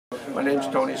My name's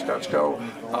Tony Stetzko.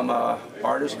 I'm an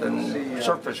artist and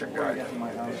surf fishing guide.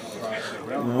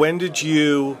 When did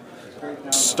you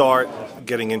start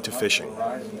getting into fishing,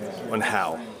 and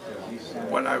how?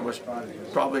 When I was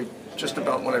probably just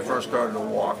about when I first started to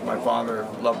walk. My father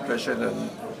loved fishing, and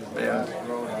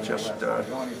just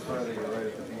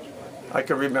I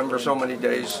can remember so many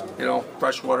days, you know,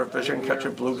 freshwater fishing,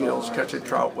 catching bluegills, catching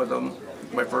trout with them.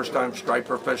 My first time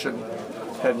striper fishing,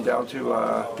 heading down to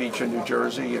a beach in New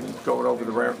Jersey and going over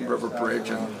the Ramp River Bridge,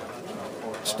 and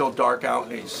it's still dark out,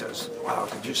 and he says, "Wow,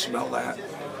 did you smell that?"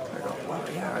 I go, "Well,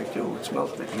 yeah, I do. It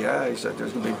smells good." "Yeah," he said,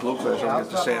 "there's going to be bluefish on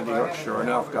the sandy hook." Sure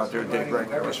enough, got there daybreak,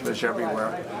 there was fish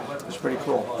everywhere. It's pretty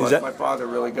cool. But my father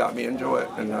really got me into it,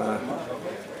 and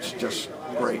it's just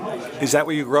great. Is that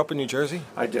where you grew up in New Jersey?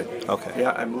 I did. Okay.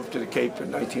 Yeah, I moved to the Cape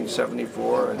in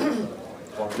 1974, and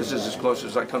this is as close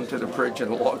as I come to the bridge in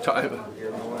a long time.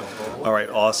 All right,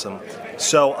 awesome.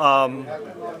 So,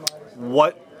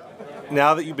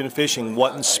 now that you've been fishing,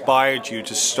 what inspired you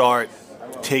to start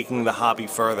taking the hobby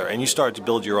further? And you started to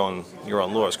build your own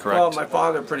lures, correct? Well, my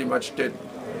father pretty much did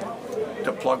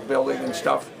the plug building and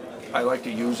stuff. I like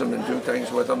to use them and do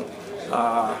things with them.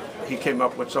 He came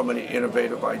up with so many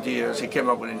innovative ideas. He came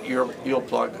up with an eel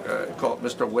plug called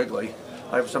Mr. Wiggly.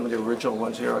 I have some of the original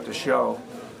ones here at the show.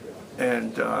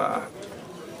 And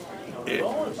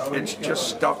it's just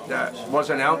stuff that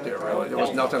wasn't out there, really. There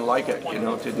was nothing like it, you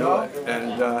know, to do it.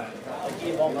 And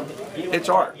it's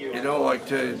art, you know, like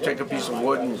to take a piece of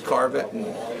wood and carve it and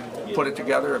put it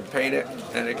together and paint it,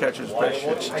 and it catches fish.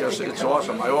 It's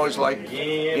awesome. I always like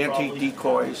antique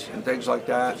decoys and things like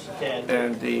that.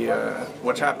 And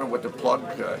what's happening with the plug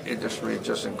industry is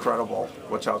just incredible,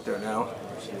 what's out there now.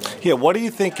 Yeah, what do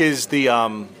you think is the...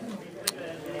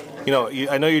 You know,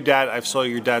 I know your dad, I've saw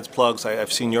your dad's plugs,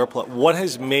 I've seen your plug. What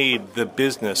has made the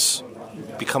business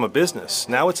become a business?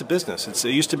 Now it's a business.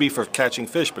 It used to be for catching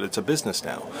fish, but it's a business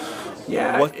now.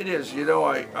 Yeah, it is. You know,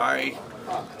 I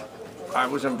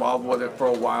was involved with it for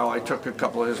a while. I took a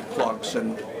couple of his plugs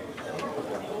and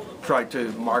tried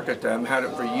to market them, had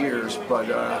it for years, but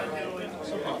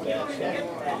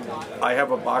I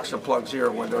have a box of plugs here.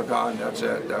 When they're gone, that's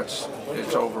it.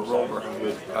 It's over.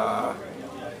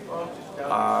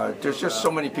 There's just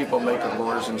so many people making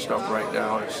lures and stuff right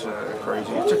now. It's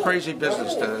crazy. It's a crazy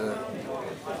business to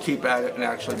keep at it and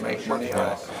actually make money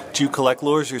at it. Do you collect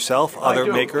lures yourself?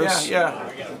 Other makers?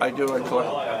 Yeah, I do. I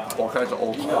collect all kinds of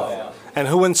old stuff. And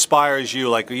who inspires you?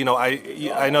 Like, you know,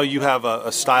 I know you have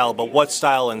a style, but what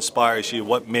style inspires you?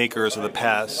 What makers of the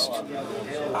past?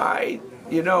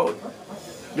 You know,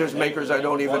 there's makers I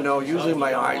don't even know. Usually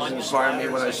my eyes inspire me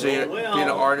when I see it. Being an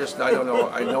artist, I don't know.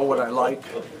 I know what I like.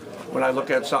 When I look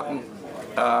at something,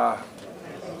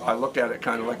 I look at it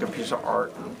kind of like a piece of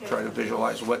art and try to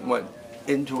visualize what went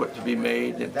into it to be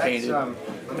made and painted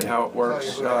and how it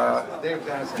works.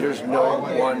 There's no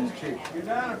one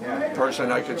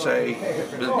person I could say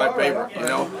is my favorite, you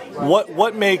know?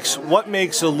 What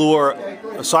makes a lure,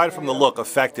 aside from the look,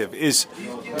 effective is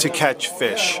to catch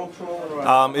fish?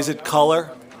 Is it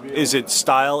color? Is it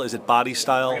style? Is it body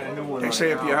style? They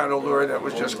say if you had a lure that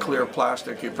was just clear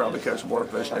plastic, you'd probably catch more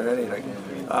fish than anything.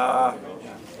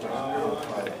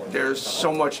 There's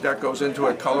so much that goes into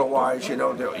it color-wise. You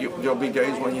know, there'll be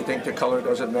days when you think the color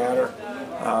doesn't matter.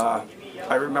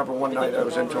 I remember one night I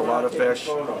was into a lot of fish,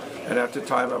 and at the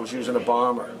time I was using a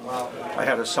bomber. I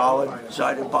had a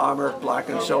solid-sided bomber, black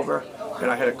and silver, and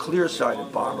I had a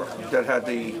clear-sided bomber that had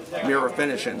the mirror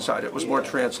finish inside. It was more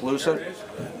translucent.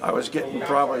 I was getting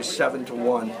probably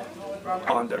 7-to-1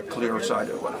 on the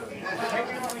clear-sided one.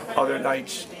 Other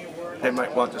nights, they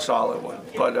might want the solid one,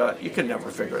 but you can never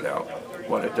figure it out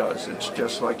what it does. It's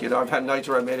just like, you know, I've had nights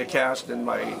where I made a cast and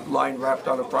my line wrapped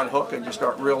on a front hook and you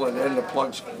start reeling in, the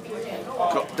plugs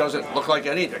doesn't look like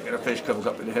anything, and a fish comes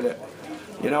up and hit it.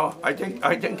 You know, I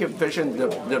think in fishing,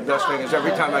 the best thing is every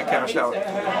time I cast out,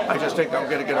 I just think I'm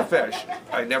going to get a fish.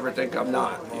 I never think I'm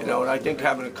not, you know, and I think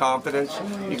having the confidence,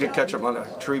 you can catch them on a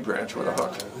tree branch with a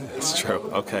hook. That's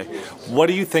true. Okay. What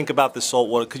do you think about the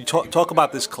saltwater? Could you talk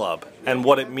about this club and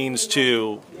what it means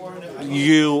to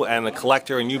you and a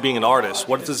collector and you being an artist?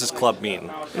 What does this club mean?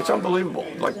 It's unbelievable.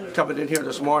 Like coming in here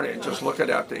this morning and just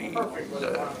looking at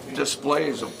the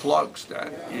displays of plugs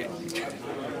that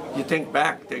you think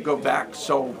back, they go back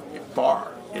so far,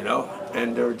 you know,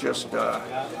 and they're just,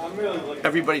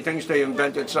 everybody thinks they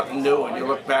invented something new, and you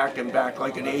look back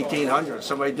like in the 1800s,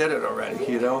 somebody did it already,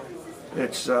 you know.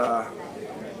 It's a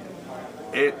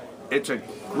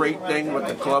great thing what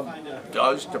the club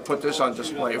does to put this on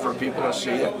display for people to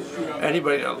see it.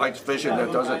 Anybody that likes fishing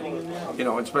that doesn't, you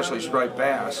know, especially striped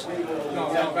bass,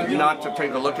 not to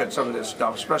take a look at some of this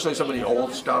stuff, especially some of the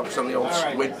old stuff, some of the old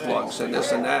squid plugs and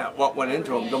this and that, what went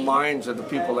into them, the minds of the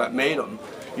people that made them.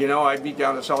 You know, I'd be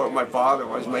down the cellar with my father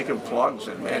when I was making plugs,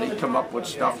 and man, he'd come up with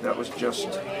stuff that was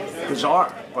just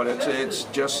bizarre. But it's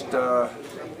just, I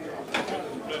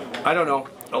don't know,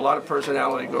 a lot of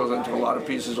personality goes into a lot of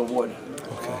pieces of wood.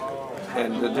 Okay.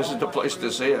 And this is the place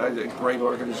to see it. I think great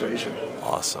organization.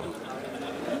 Awesome.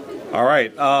 All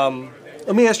right.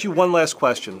 Let me ask you one last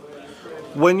question.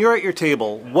 When you're at your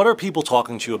table, what are people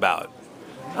talking to you about?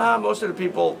 Most of the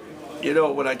people, you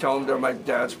know, when I tell them they're my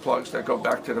dad's plugs that go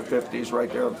back to the 50s right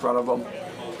there in front of them,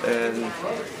 and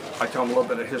I tell them a little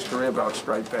bit of history about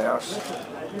striped bass,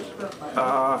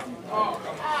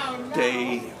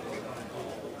 they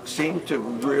seem to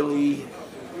really,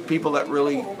 people that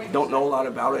really don't know a lot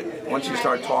about it, once you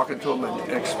start talking to them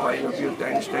and explain a few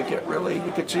things, they get really,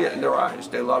 you can see it in their eyes,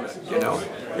 they love it, you know.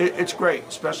 It's great,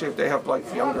 especially if they have like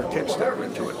younger kids that are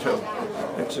into it too.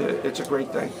 It's a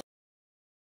great thing.